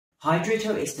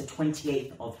Hydrato is the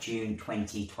 28th of June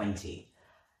 2020.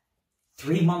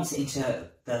 3 months into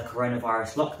the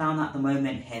coronavirus lockdown at the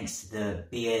moment, hence the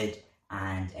beard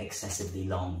and excessively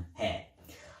long hair.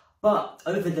 But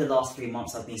over the last 3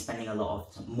 months, I've been spending a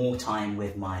lot of more time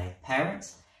with my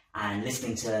parents and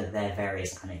listening to their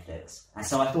various anecdotes. And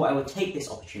so I thought I would take this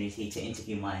opportunity to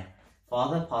interview my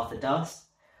father, Partha Das,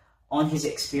 on his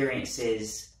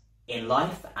experiences in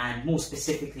life and more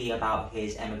specifically about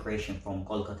his emigration from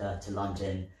Kolkata to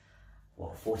London,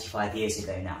 45 years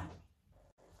ago now.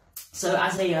 So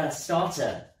as a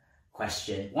starter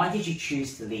question, why did you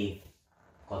choose to leave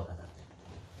Kolkata?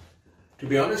 To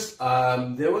be honest,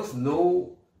 there was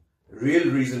no real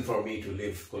reason for me to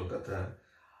leave Kolkata.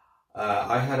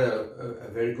 I had a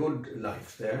very good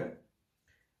life there,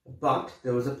 but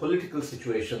there was a political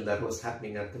situation that was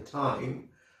happening at the time,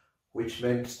 which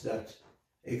meant that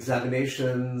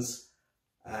examinations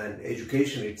and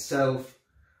education itself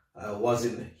was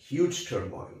in huge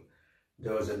turmoil.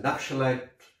 There was a Naxalite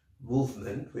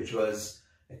movement, which was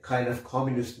a kind of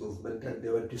communist movement, and they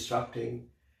were disrupting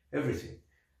everything.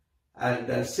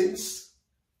 And since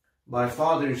my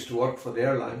father used to work for the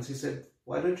airlines, he said,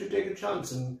 why don't you take a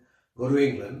chance and go to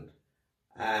England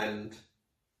and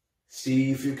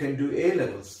see if you can do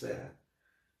A-levels there.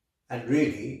 And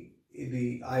really,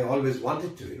 I always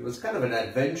wanted to. It was kind of an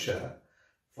adventure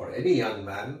for any young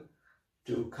man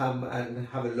to come and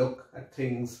have a look at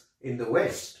things in the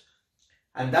West.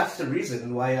 And that's the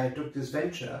reason why I took this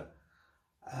venture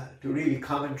to really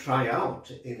come and try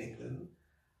out in England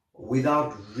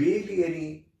without really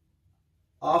any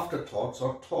afterthoughts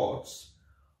or thoughts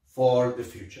for the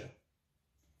future.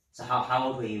 So how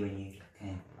old were you when you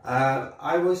came?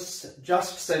 I was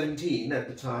just 17 at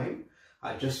the time.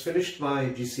 I just finished my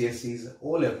GCSEs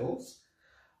O-levels.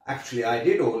 Actually, I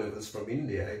did O-levels from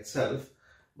India itself.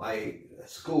 My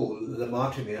school, the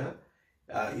Martinia,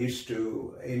 used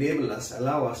to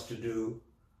allow us to do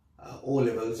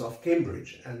O-levels of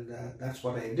Cambridge, and that's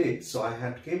what I did. So I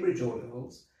had Cambridge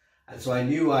O-levels, and so I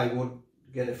knew I would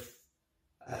get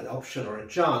an option or a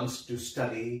chance to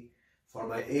study for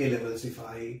my A-levels if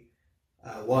I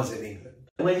was in England.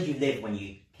 Where did you live when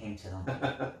you came to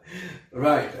London?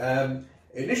 Right.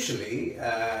 Initially,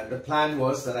 the plan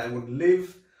was that I would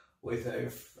live with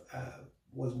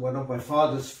was one of my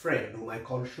father's friend, whom I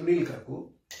call Shunil Kaku,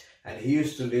 and he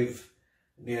used to live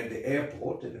near the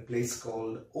airport in a place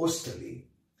called Osterley.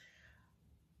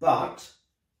 But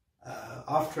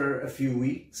after a few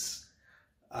weeks,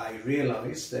 I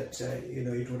realized that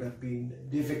it would have been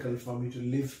difficult for me to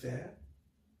live there.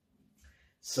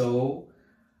 So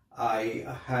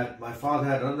my father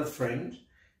had another friend.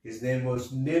 His name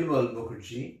was Nirmal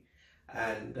Mukherjee,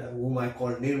 and whom I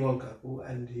called Nirmal Kaku,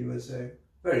 and he was a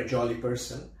very jolly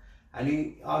person. And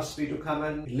he asked me to come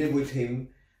and live with him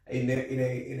in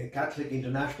a Catholic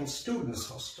International Students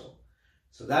Hostel.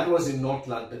 So that was in North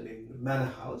London in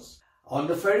Manor House. On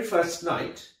the very first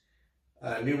night,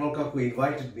 Nirmal Kaku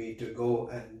invited me to go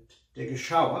and take a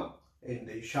shower in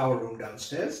the shower room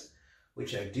downstairs,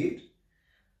 which I did.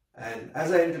 And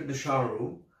as I entered the shower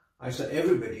room, I saw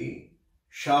everybody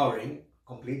showering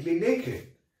completely naked.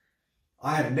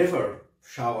 I had never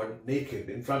showered naked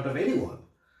in front of anyone.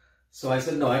 So I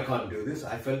said, no, I can't do this.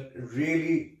 I felt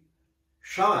really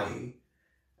shy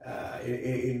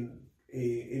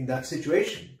in that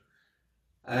situation.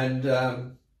 And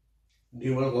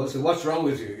Nirmal goes, what's wrong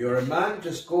with you? You're a man,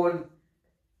 just go and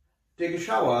take a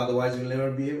shower. Otherwise, you'll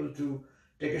never be able to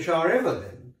take a shower ever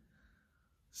then.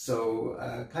 So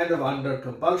kind of under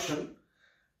compulsion,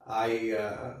 I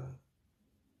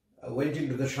went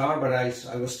into the shower, but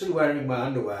I was still wearing my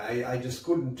underwear. I just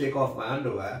couldn't take off my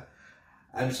underwear.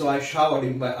 And so I showered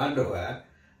in my underwear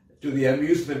to the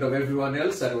amusement of everyone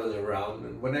else that was around.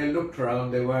 And when I looked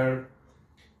around, they were,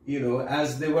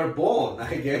 as they were born,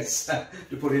 I guess,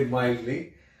 to put it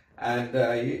mildly. And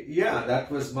yeah, that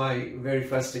was my very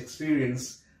first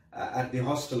experience at the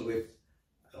hostel with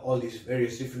all these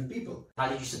various different people. How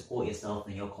did you support yourself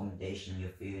and your accommodation, your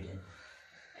food and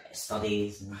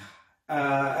studies?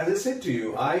 As I said to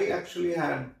you, I actually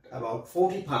had about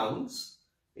 £40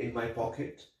 in my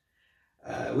pocket,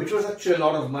 which was actually a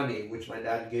lot of money, which my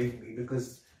dad gave me,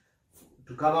 because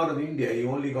to come out of India, you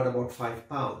only got about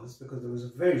 £5 because there was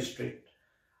a very strict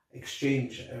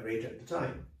exchange rate at the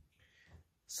time.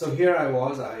 So here I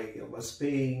was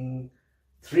paying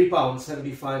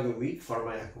 £3.75 a week for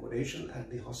my accommodation at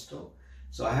the hostel.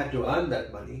 So I had to earn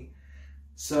that money.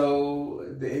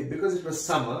 So because it was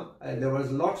summer, and there was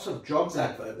lots of jobs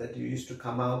advert that used to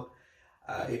come out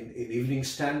in Evening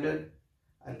Standard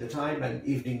at the time, and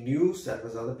Evening News, that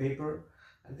was other paper.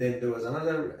 And then there was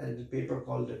another paper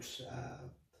called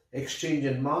Exchange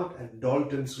and Mart, and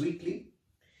Dalton's Weekly.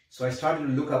 So I started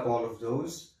to look up all of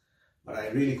those, but I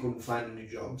really couldn't find any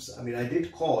jobs. I mean, I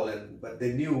did call, but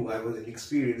they knew I was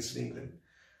inexperienced in England.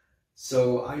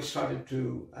 So I started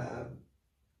to,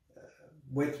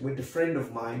 with a friend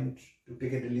of mine, to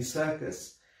Piccadilly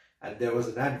Circus, and there was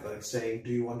an advert saying,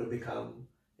 do you want to become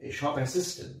a shop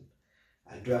assistant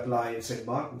and to apply in St.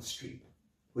 Martin's Street,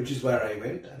 which is where I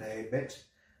went, and I met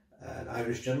an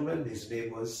Irish gentleman. His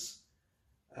name was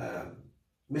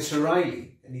Mr.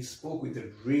 Riley, and he spoke with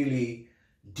a really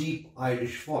deep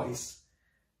Irish voice.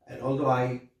 And although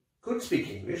I could speak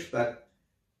English, but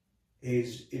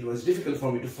it was difficult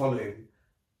for me to follow him.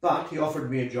 But he offered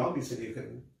me a job. He said, you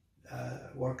can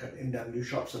work at NW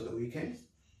shops on the weekends.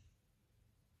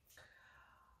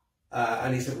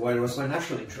 And he said, well, what's my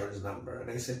national insurance number?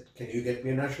 And I said, can you get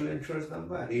me a national insurance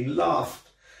number? And he laughed.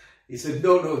 He said,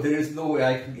 no, there is no way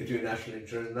I can get you a national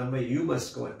insurance number. You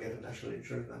must go and get a national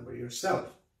insurance number yourself.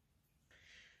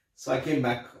 So I came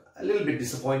back a little bit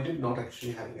disappointed, not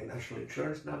actually having a national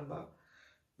insurance number.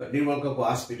 But Nirmal Kapoor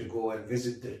asked me to go and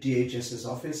visit the DHS's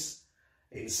office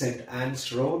in St.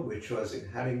 Anne's Road, which was in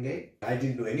Haringey. I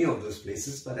didn't know any of those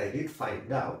places, but I did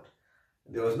find out.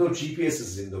 There was no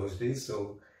GPSs in those days,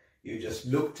 so you just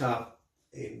looked up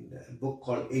in a book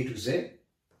called A to Z,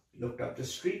 looked up the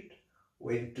street,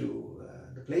 went to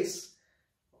the place,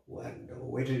 and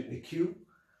waited in the queue.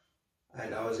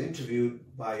 And I was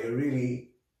interviewed by a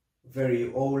really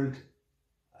very old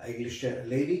English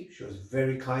lady. She was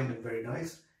very kind and very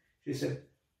nice. She said,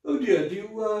 oh dear, do you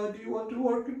want to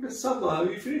work in the summer?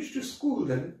 Have you finished your school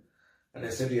then? And I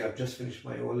said, yeah, I've just finished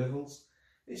my O-levels.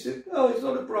 He said, oh, it's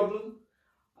not a problem.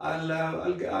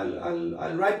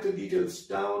 I'll write the details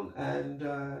down, and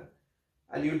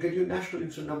you'll get your national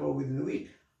insurance number within a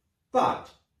week. But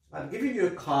I'm giving you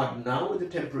a card now with a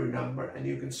temporary number, and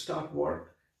you can start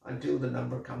work until the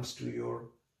number comes to your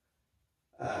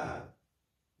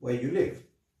where you live.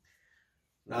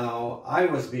 Now, I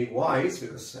was being wise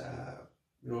because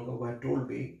Nirmal had told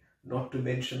me not to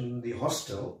mention the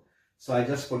hostel, so I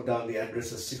just put down the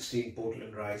address as 16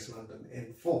 Portland Rise, London,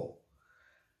 N4.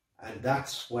 And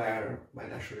that's where my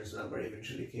national insurance number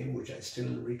eventually came, which I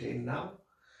still retain now.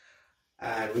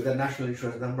 And with the national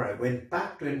insurance number, I went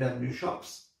back to NW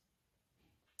shops.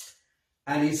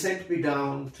 And he sent me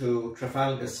down to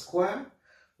Trafalgar Square,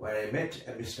 where I met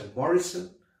a Mr.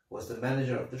 Morrison, who was the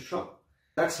manager of the shop.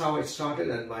 That's how it started,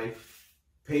 and my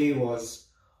pay was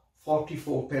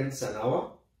 44 pence an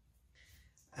hour.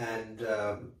 And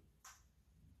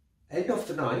end of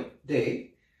the day,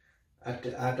 at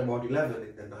about 11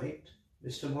 in the night,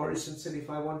 Mr. Morrison said if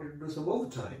I wanted to do some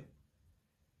overtime.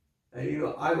 And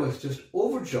I was just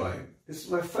overjoyed. This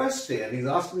is my first day and he's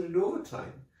asked me to do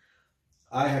overtime.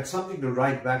 I had something to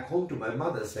write back home to my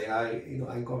mother saying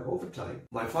I got overtime.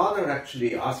 My father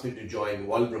actually asked me to join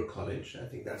Walbrook College. I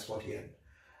think that's what he had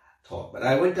thought. But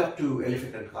I went up to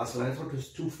Elephant and Castle and I thought it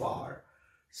was too far.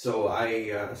 So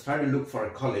I started to look for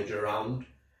a college around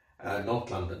North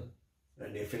London,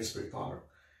 near Finsbury Park.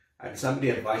 And somebody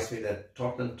advised me that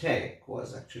Tottenham Tech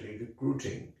was actually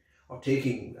recruiting or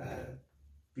taking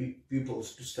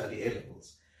pupils to study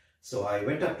A-levels. So I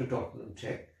went up to Tottenham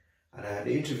Tech and I had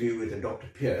an interview with a Dr.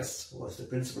 Pierce, who was the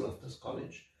principal of this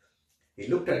college. He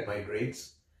looked at my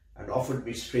grades and offered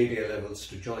me straight A-levels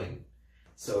to join.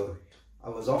 So I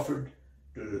was offered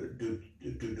to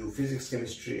do physics,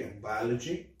 chemistry and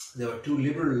biology. There were two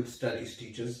liberal studies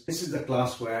teachers. This is the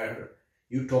class where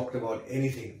you talked about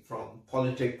anything from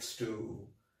politics to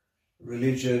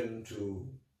religion to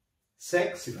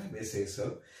sex, if I may say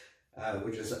so,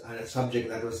 which is a subject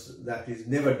that is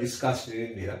never discussed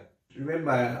in India.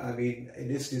 Remember, I mean,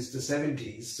 this is the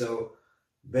 70s, so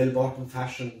bell-bottom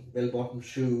fashion, bell-bottom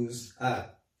shoes,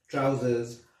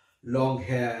 trousers, long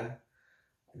hair,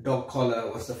 dog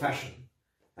collar was the fashion.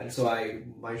 And so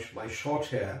my short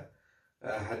hair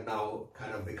had now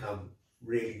kind of become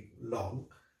really long,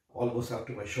 almost up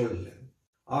to my shoulder length.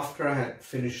 After I had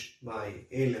finished my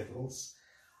A-levels,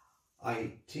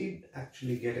 I did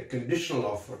actually get a conditional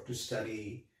offer to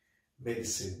study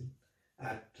medicine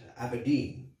at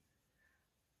Aberdeen.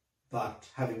 But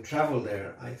having travelled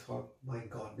there, I thought, my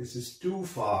God, this is too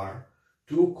far,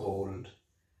 too cold,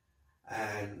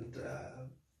 and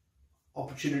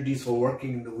opportunities for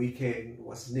working in the weekend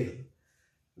was nil.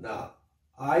 Now,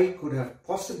 I could have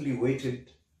possibly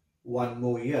waited one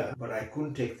more year, but I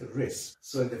couldn't take the risk.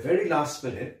 So in the very last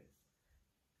minute,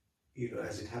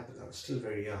 as it happens, I was still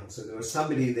very young. So there was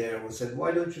somebody there who said,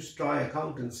 why don't you try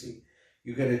accountancy?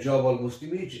 You get a job almost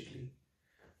immediately.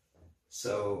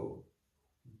 So,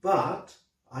 but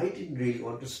I didn't really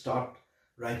want to start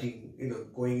writing,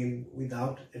 going in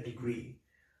without a degree.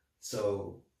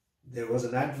 So there was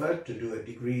an advert to do a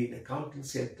degree in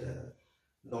accountancy at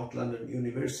North London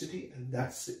University, and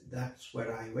that's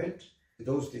where I went. In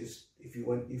those days, if you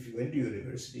went to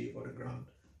university, you got a grant.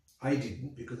 I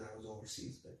didn't because I was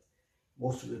overseas, but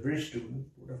most of the British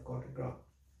students would have got a grant.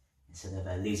 Instead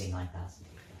of losing 9,000.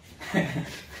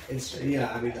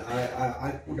 Yeah, I mean,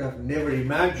 I would have never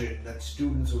imagined that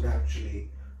students would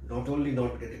actually not only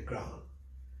not get a grant,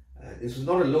 this was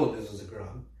not a loan, this was a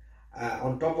grant.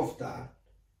 On top of that,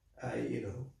 you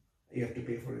know, you have to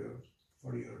pay for your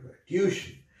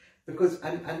tuition. Because,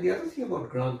 and the other thing about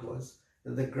grant was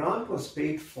that the grant was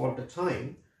paid for the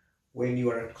time when you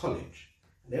were at college.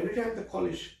 And every time the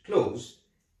college closed,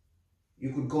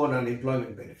 you could go on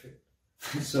unemployment benefit.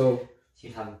 So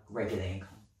you'd have regular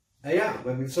income. Yeah,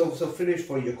 I mean, so finished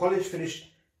for your college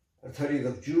finished 30th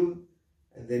of June,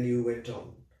 and then you went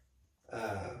on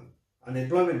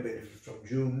unemployment benefit from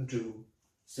June to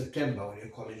September when your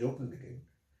college opened again.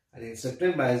 And in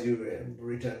September, as you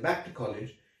returned back to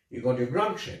college, you got your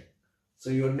grant check. So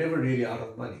you were never really out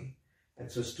of money. And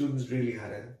so students really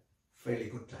had a fairly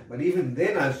good time. But even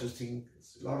then, I was just thinking,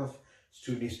 a lot of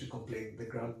students used to complain the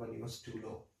grant money was too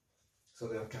low. So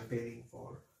they were campaigning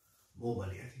for more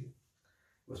money, I think.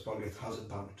 It was probably £1,000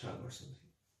 a term or something.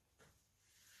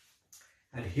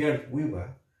 And here we were,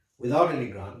 without any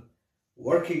grant,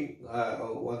 working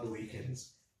on the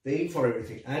weekends, paying for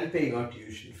everything and paying our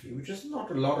tuition fee, which is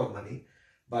not a lot of money,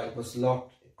 but it was a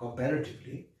lot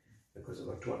comparatively, because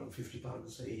about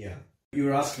 £250 a year. You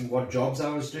were asking what jobs I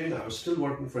was doing. I was still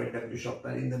working for NW Shop,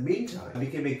 but in the meantime, I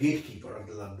became a gatekeeper of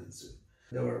the London Zoo.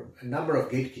 There were a number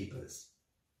of gatekeepers.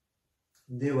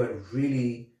 They were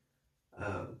really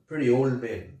pretty old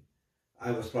men.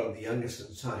 I was probably the youngest at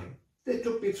the time. They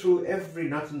took me through every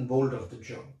nut and bolt of the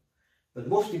job. But the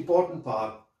most important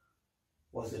part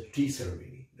was the tea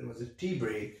ceremony. There was a tea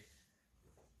break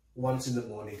once in the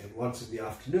morning and once in the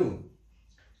afternoon.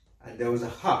 And there was a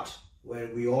hut where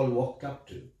we all walked up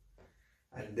to.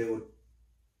 And they would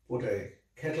put a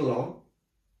kettle on.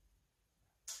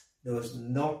 There was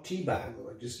not tea bag,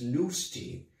 or just loose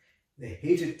tea. They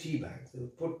hated tea bags. They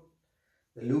would put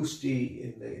the loose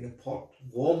tea in a pot,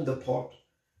 warm the pot,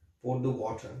 pour the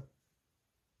water.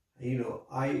 And, you know,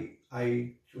 I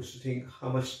used to think how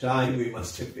much time we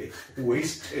must have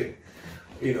wasted,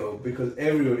 you know, because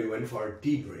everybody went for a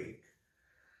tea break.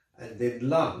 And then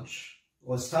lunch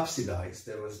was subsidized.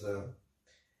 There was the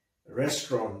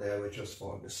restaurant there, which was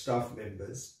for the staff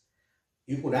members.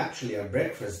 You could actually have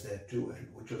breakfast there too,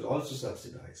 and which was also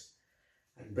subsidized.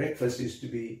 And breakfast used to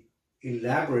be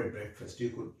elaborate breakfast. You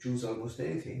could choose almost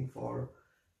anything for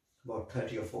about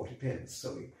 30 or 40 pence.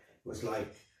 So it was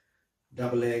like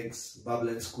double eggs, bubble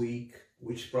and squeak,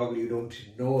 which probably you don't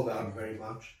know about very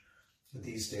much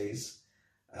these days.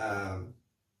 Then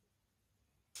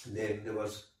there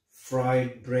was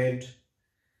fried bread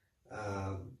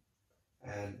and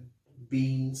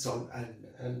beans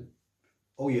and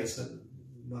oh yes, and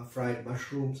fried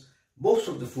mushrooms. Most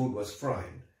of the food was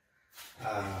fried.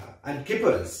 And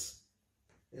kippers.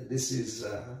 This is,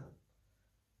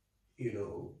 you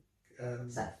know...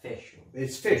 is that fish?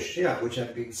 It's fish, yeah, which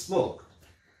had been smoked.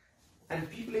 And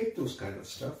people ate those kind of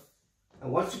stuff.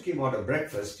 And once you came out of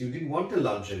breakfast, you didn't want a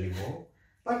lunch anymore.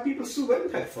 But people still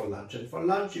went back for lunch. And for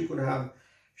lunch, you could have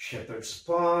shepherd's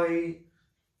pie,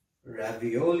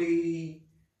 ravioli,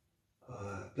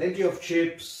 plenty of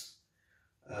chips,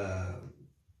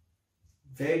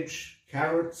 veg,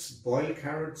 carrots, boiled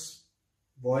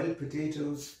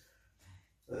potatoes,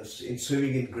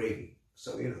 swimming in gravy.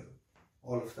 So, you know,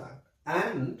 all of that.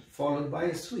 And followed by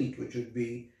a sweet, which would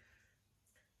be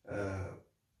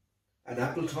an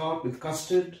apple tart with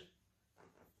custard,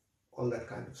 all that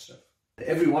kind of stuff.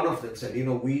 Every one of them said, you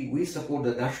know, we support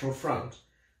the National Front.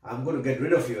 I'm going to get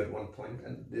rid of you at one point.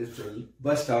 And they just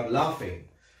burst out laughing.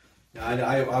 And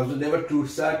I was never too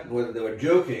certain whether they were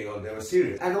joking or they were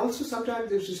serious. And also sometimes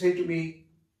they used to say to me,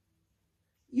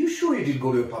 you sure you didn't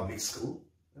go to a public school?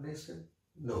 And I said,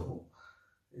 no.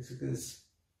 It's because,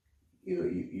 you know,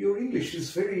 your English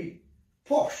is very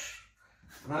posh.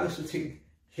 And I used to think,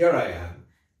 here I am,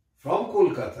 from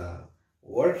Kolkata,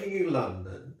 working in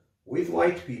London, with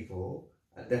white people,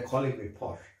 and they're calling me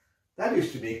posh. That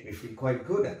used to make me feel quite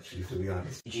good, actually, to be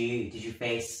honest. Did you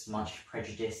face much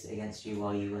prejudice against you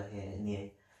while you were here in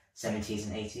the 70s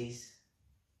and 80s?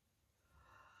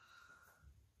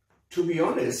 To be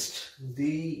honest,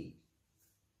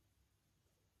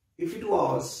 if there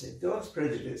was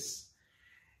prejudice,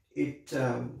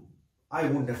 I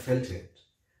wouldn't have felt it,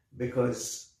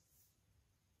 because,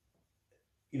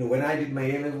 you know, when I did my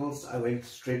A-levels, I went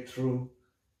straight through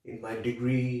in my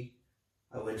degree.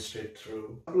 I went straight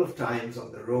through. A couple of times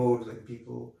on the road when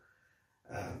people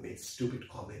made stupid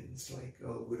comments like,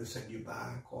 oh, I'm going to send you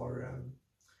back, or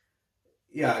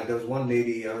yeah, there was one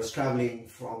lady, I was traveling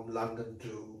from London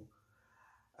to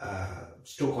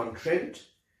Stoke-on-Trent,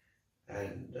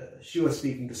 and she was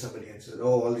speaking to somebody and said,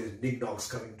 oh, all these nignogs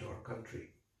coming to our country.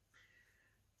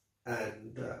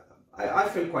 And I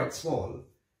felt quite small.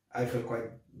 I felt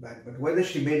quite bad, but whether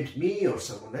she meant me or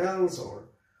someone else or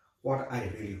what, I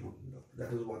really wouldn't know.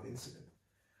 That was one incident.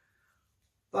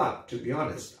 But to be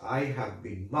honest, I have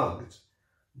been mugged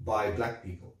by black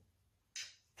people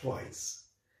twice.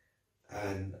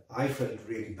 And I felt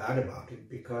really bad about it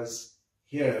because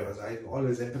here I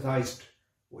always empathized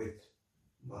with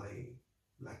my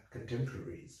black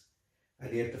contemporaries.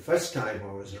 And yet the first time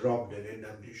I was robbed in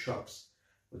NW shops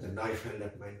with a knife held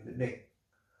at my neck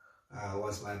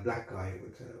was by a black guy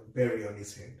with a berry on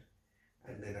his head.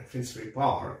 And then at Finsbury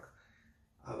Park,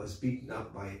 I was beaten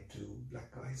up by two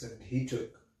black guys, and he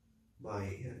took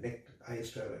my neck. I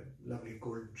used to have a lovely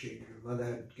golden chain my mother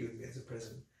had given me as a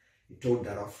present. He tore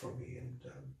that off from me, and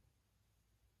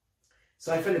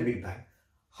so I felt a bit bad.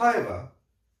 However,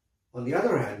 on the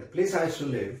other hand, the place I used to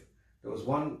live, there was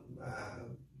one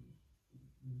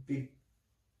big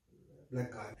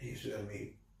black guy. He used to tell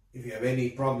me, if you have any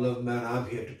problem, man, I'm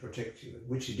here to protect you,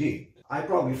 which he did. I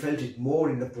probably felt it more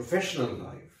in the professional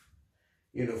life,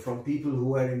 you know, from people who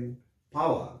were in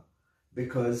power,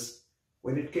 because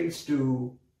when it comes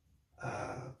to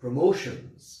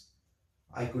promotions,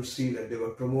 I could see that they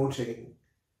were promoting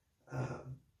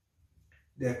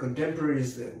their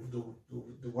contemporaries,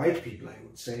 the white people, I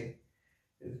would say.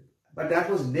 But that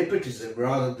was nepotism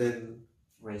rather than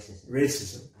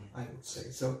racism, I would say.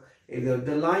 So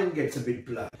the line gets a bit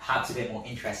blurred. Perhaps a bit more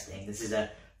interesting. This is a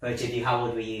photo of you. How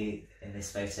old were you in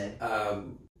this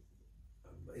photo?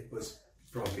 It was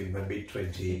probably in my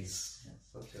mid-20s,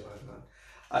 something like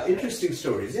that. Interesting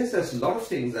stories. Yes, there's a lot of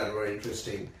things that were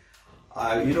interesting.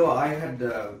 You know, I had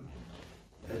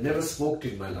never smoked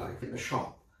in my life in a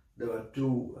shop. There were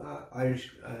two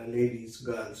Irish ladies,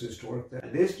 girls who used to work there.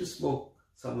 And they used to smoke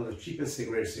some of the cheapest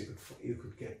cigarettes you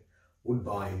could get,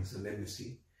 Woodbines and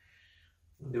Embassy.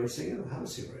 And they were saying, you know, have a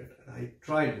cigarette. And I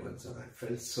tried once and I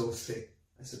felt so sick.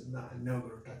 I said, no, I'm never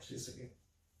going to touch this again.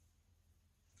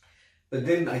 But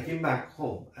then I came back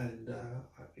home and,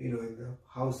 you know, in the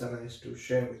house that I used to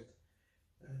share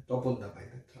with Topunda by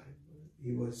that time,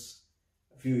 he was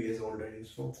a few years older. He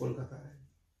was from Kolkata,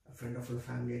 a friend of the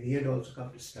family, and he had also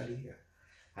come to study here.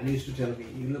 And he used to tell me,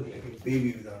 you look like a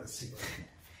baby without a cigarette.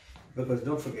 Because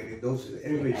don't forget, in those days,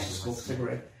 everybody used to smoke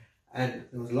cigarette. And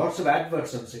there was lots of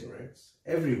adverts on cigarettes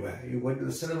everywhere. You went to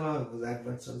the cinema, there was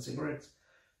adverts on cigarettes,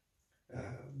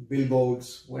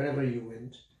 billboards, wherever you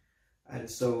went. And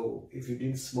so if you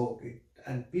didn't smoke it,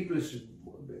 and people used to,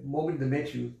 the moment they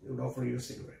met you, they would offer you a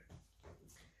cigarette.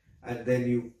 And then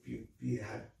you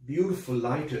had beautiful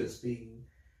lighters being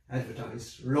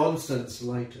advertised, Ronson's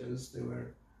lighters. They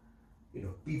were, you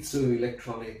know, piezo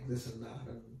electronic, this and that.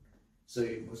 And so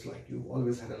it was like you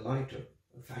always had a lighter,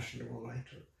 a fashionable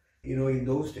lighter. You know, in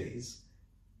those days,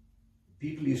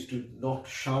 people used to not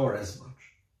shower as much.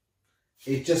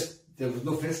 It just, there was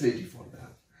no facility for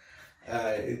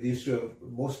that. It used to have,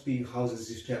 most big houses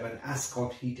used to have an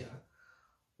Ascot heater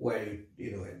where,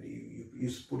 you know, and you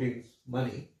used to put in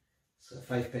money, so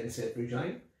 5 pence every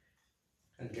time,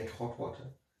 and get hot water.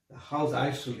 The house I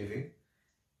used to live in,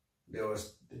 there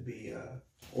was the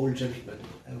old gentleman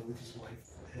with his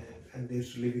wife, and they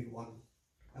used to live in one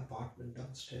apartment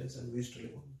downstairs, and we used to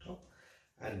live on top.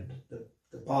 And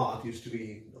the bath used to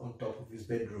be on top of his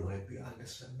bedroom, I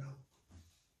understand now.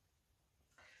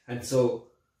 And so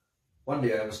one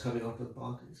day I was coming out of the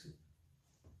bath, and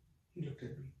he looked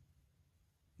at me.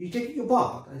 You taking a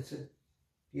bath? I said,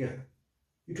 yeah.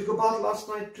 You took a bath last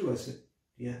night too? I said,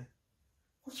 yeah.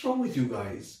 What's wrong with you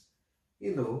guys?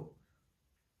 You know,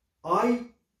 I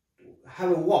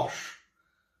have a wash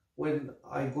when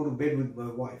I go to bed with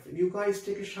my wife, and you guys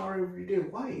take a shower every day.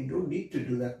 Why? You don't need to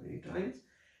do that many times.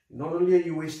 Not only are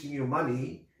you wasting your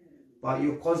money, but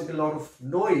you're causing a lot of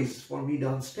noise for me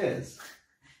downstairs.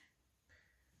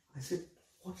 I said,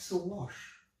 what's a wash?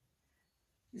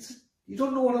 He said, you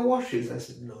don't know what a wash is? I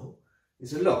said, no. He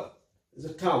said, look, there's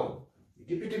a towel. You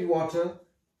dip it in water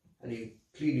and you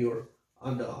clean your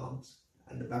underarms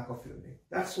and the back of your neck.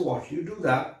 That's a wash. You do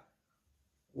that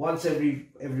once every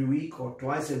week or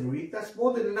twice every week. That's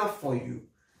more than enough for you.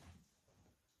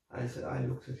 I said, I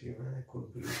looked at him and I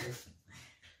couldn't believe it.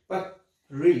 But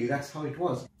really, that's how it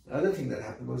was. The other thing that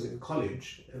happened was in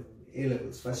college,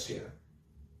 A-levels, first year.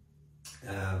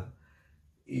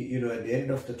 You know, at the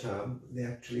end of the term, they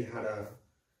actually had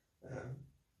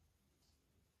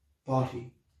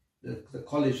party. The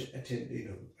college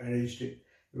arranged it.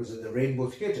 It was in the Rainbow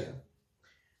Theatre,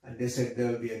 and they said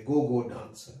there will be a go-go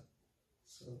dancer.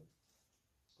 So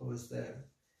I was there.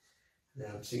 And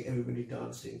I'm seeing everybody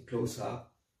dancing close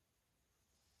up.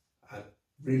 I'm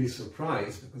really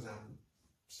surprised because I'm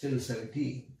still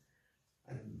 17,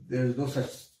 and there is no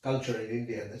such culture in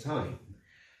India at the time.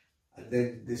 And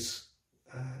then this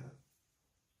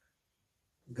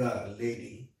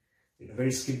lady in a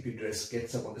very skimpy dress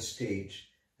gets up on the stage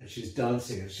and she's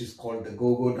dancing, and she's called the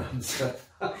go-go dancer.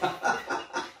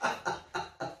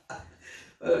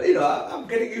 I'm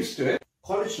getting used to it.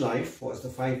 College life was the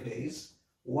 5 days.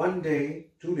 1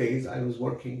 day, 2 days, I was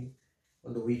working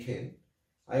on the weekend.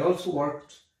 I also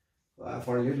worked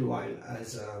for a little while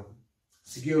as a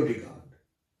security guard.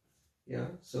 Yeah,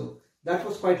 so that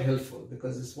was quite helpful,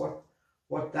 because it's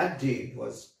what that did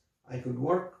was I could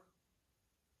work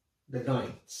the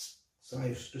nights. So I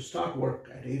used to start work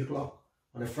at 8 o'clock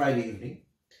on a Friday evening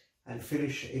and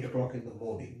finish 8 o'clock in the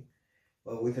morning.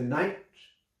 But with a night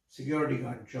security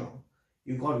guard job,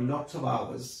 you got lots of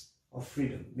hours of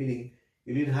freedom, meaning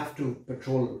you didn't have to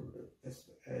patrol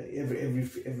every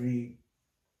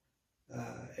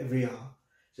hour.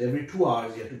 So every 2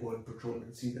 hours you had to go and patrol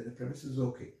and see that the premises is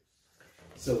okay.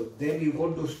 So then you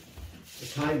got the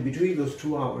time between those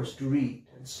 2 hours to read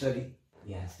and study.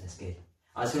 Yes, that's good.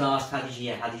 I was going to ask, how did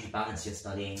you balance your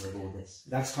studying with all this?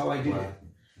 That's how I did it.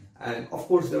 And of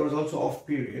course, there was also off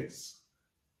periods.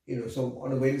 So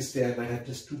on a Wednesday I might have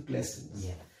just 2 lessons.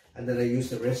 Yeah. And then I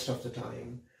used the rest of the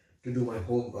time to do my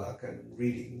homework and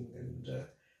reading.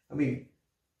 And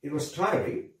it was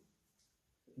tiring,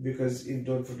 because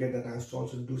don't forget that I have to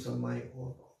also do some of my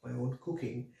own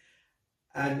cooking.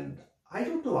 And I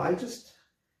don't know, I just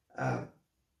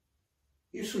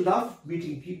used to love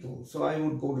meeting people. So I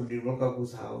would go to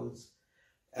Nirmakaku's house,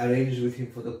 arrange with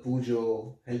him for the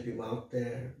pujo, help him out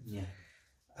there. Yeah.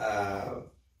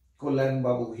 Kollan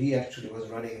Babu, he actually was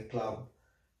running a club,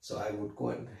 so I would go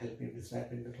and help him with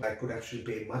badminton. I could actually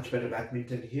play much better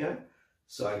badminton here,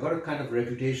 so I got a kind of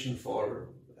reputation for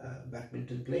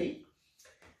badminton playing.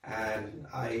 And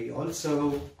I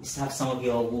also used to have some of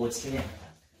your awards here.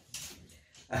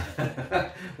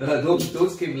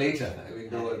 those came later.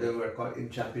 They were in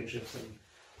championships and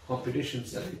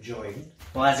competitions that I joined.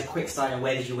 Well, as a quick sign,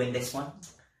 where did you win this one?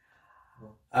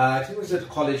 I think it was a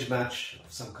college match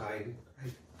of some kind. I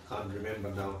can't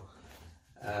remember now.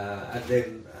 And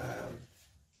then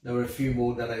there were a few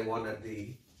more that I won at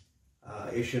the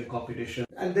Asian competition.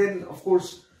 And then, of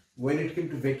course, when it came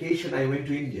to vacation, I went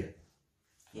to India.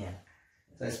 Yeah.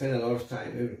 So I spent a lot of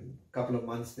time, a couple of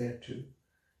months there too.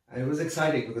 And it was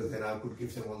exciting, because then I could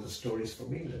give them all the stories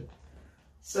from England.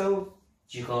 So,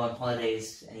 did you go on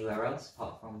holidays anywhere else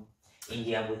apart from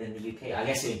India and within the UK? I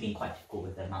guess it would have been quite difficult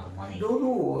with the amount of money.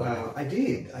 No, I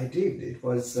did. It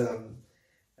was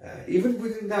even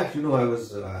within that, I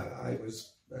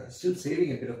was still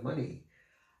saving a bit of money,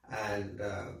 and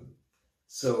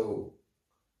so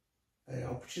an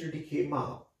opportunity came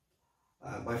up.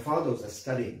 My father was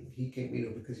studying. He came,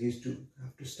 because he used to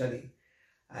have to study,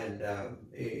 and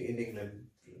in England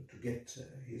to get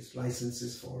his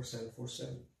licenses for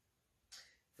 747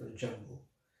 for the jumbo,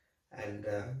 and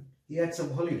he had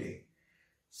some holiday.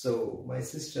 So my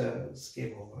sisters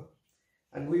came over,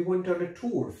 and we went on a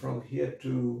tour from here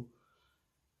to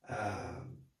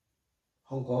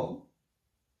Hong Kong,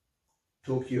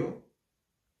 Tokyo,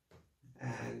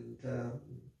 and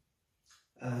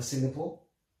Singapore.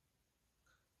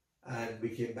 And we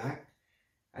came back.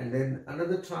 And then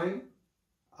another time,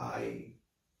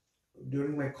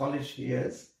 during my college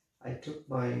years, I took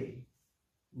my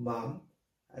mom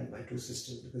and my 2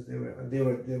 sisters, because they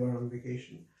were on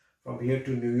vacation, from here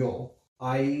to New York.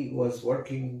 I was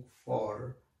working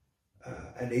for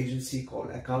an agency called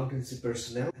Accountancy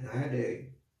Personnel, and I had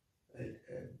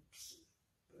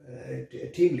a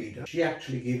team leader. She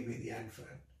actually gave me the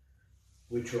advert,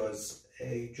 which was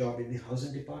a job in the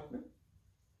housing department.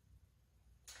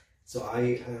 So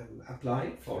I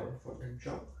applied for that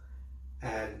job,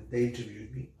 and they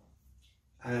interviewed me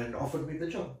and offered me the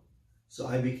job. So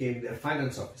I became their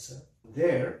finance officer.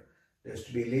 There used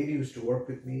to be a lady who used to work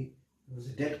with me. It was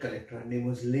a debt collector. Her name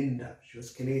was Linda. She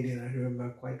was Canadian, I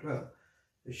remember quite well.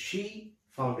 She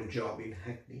found a job in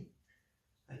Hackney.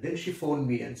 And then she phoned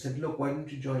me and said, look, why don't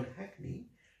you join Hackney?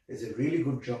 There's a really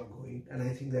good job going, and I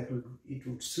think that it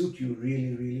would suit you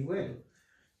really, really well.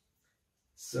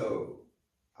 So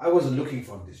I wasn't looking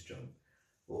for this job.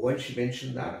 But when she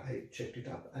mentioned that, I checked it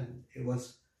up, and it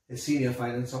was a senior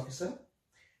finance officer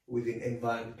within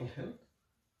environmental health.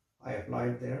 I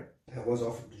applied there. I was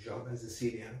offered the job as a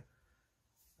senior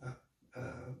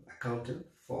accountant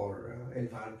for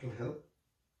environmental help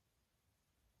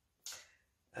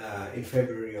in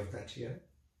February of that year,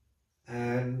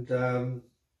 and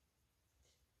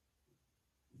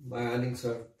my earnings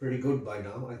are pretty good by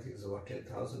now. I think it's about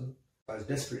 10,000. I was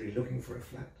desperately looking for a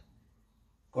flat,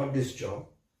 got this job,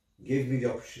 gave me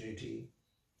the opportunity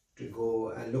to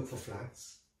go and look for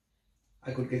flats.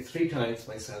 I could get 3 times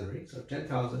my salary, so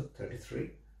 10,000,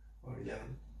 33 or 11.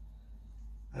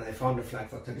 And I found a flat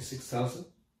for 36,000.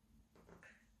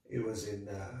 It was in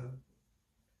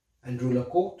Andrula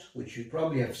Court, which you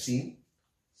probably have seen.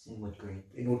 It's in Wood Green.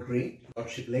 In Wood Green,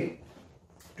 Lordship Lane,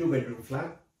 2-bedroom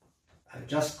flat. I've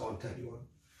just gone 31.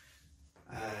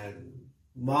 And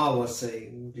Ma was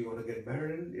saying, do you want to get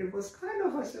married? And it was kind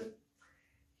of, I said,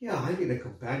 yeah, I need a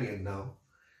companion now.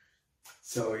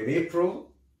 So in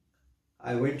April,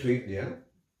 I went to India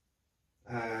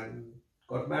and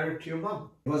got married to your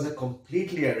mum. It was a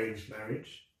completely arranged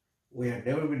marriage. We had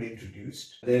never been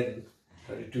introduced. Then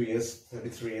 33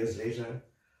 years later,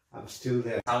 I'm still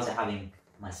there. How was it having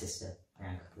my sister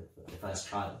around for the first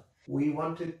child? We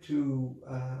wanted to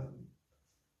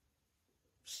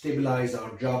stabilize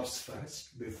our jobs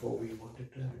first before we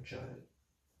wanted to have a child.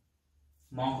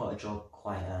 Mom got a job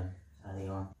quite early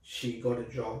on. She got a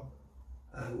job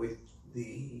with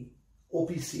the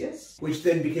OPCS, which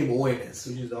then became ONS,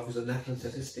 which is the Office of National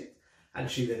Statistics, and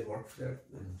she then worked there.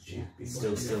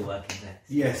 Still working there.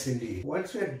 Yes, indeed.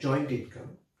 Once we had joint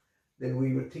income, then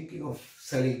we were thinking of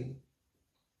selling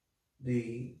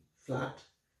the flat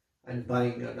and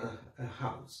buying a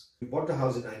house. We bought the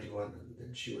house in 91, and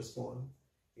then she was born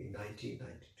in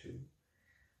 1992.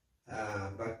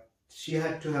 But she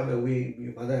had to have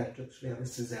your mother had to actually have a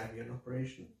cesarean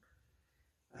operation,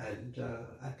 and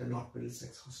at the North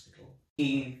Middlesex Hospital. Do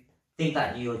you think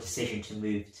that your decision to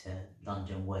move to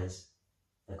London was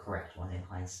the correct one in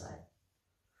hindsight?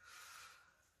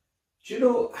 Do you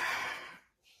know,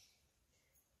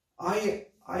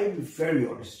 I'm very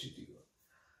honest with you.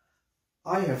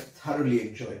 I have thoroughly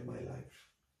enjoyed my life.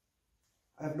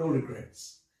 I have no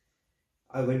regrets.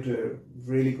 I went to a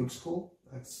really good school.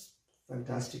 I had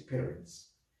fantastic parents.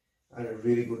 I had a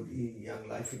really good young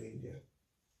life in India.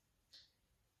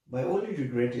 My only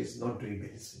regret is not doing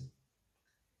medicine.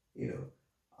 You know,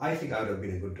 I think I would have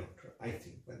been a good doctor, I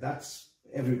think. But that's,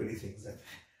 everybody thinks that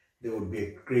they would be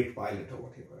a great pilot or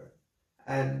whatever.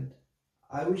 And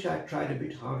I wish I had tried a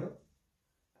bit harder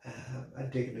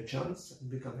and taken a chance and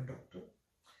become a doctor.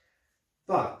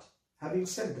 But having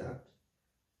said that,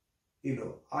 you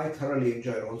know, I thoroughly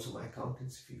enjoyed also my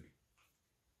accountancy field.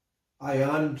 I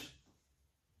earned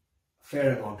a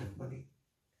fair amount of money.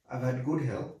 I've had good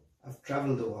health. I've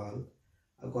traveled the world.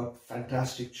 I've got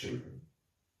fantastic children.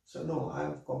 So no,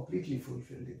 I'm completely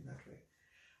fulfilled in that way.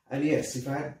 And yes, if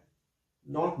I had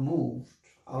not moved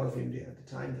out of India at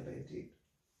the time that I did,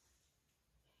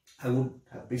 I would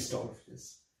have missed all of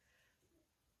this.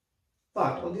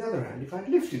 But on the other hand, if I'd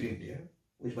lived in India,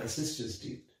 which my sisters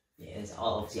did, yeah, there's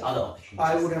obviously other opportunities.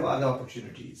 I would have other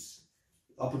opportunities.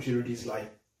 Opportunities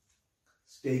like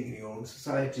staying in your own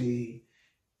society.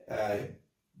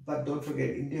 But don't forget,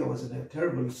 India was in a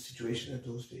terrible situation at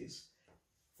those days.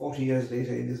 40 years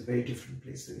later, India is a very different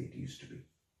place than it used to be.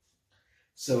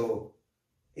 So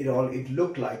it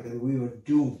looked like that we were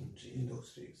doomed in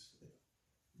those days.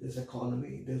 This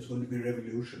economy, there's going to be a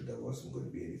revolution, there wasn't going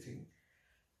to be anything.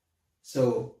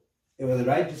 So it was the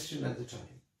right decision at the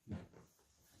time.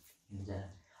 And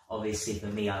obviously for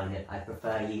me, I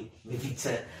prefer you moving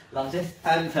to London.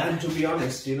 And to be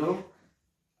honest, you know,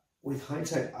 with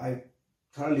hindsight, I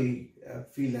thoroughly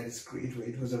feel that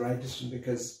it was the right decision,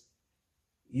 because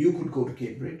you could go to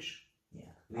Cambridge. Yeah.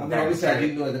 I mean, obviously I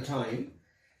didn't know at the time.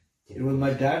 It was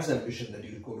my dad's ambition that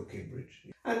you'd go to Cambridge.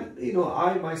 And, you know,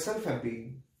 I myself have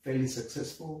been fairly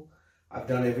successful. I've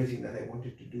done everything that I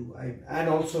wanted to do. And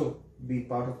also be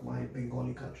part of my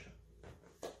Bengali culture.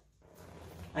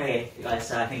 Okay, guys,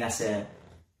 so I think that's a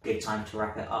good time to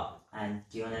wrap it up. And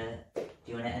do you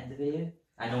wanna end the video?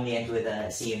 I normally end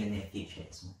with see you in the near future.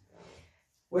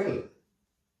 Well,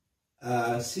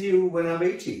 see you when I'm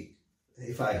 80,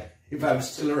 if I'm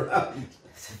still around.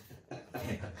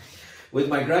 With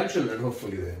my grandchildren,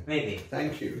 hopefully then. Maybe.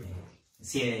 Thank you. Yeah.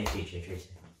 See you in the near future, Tracy.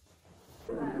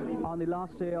 On the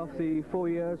last day of the 4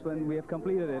 years when we have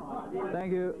completed it.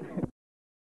 Thank you.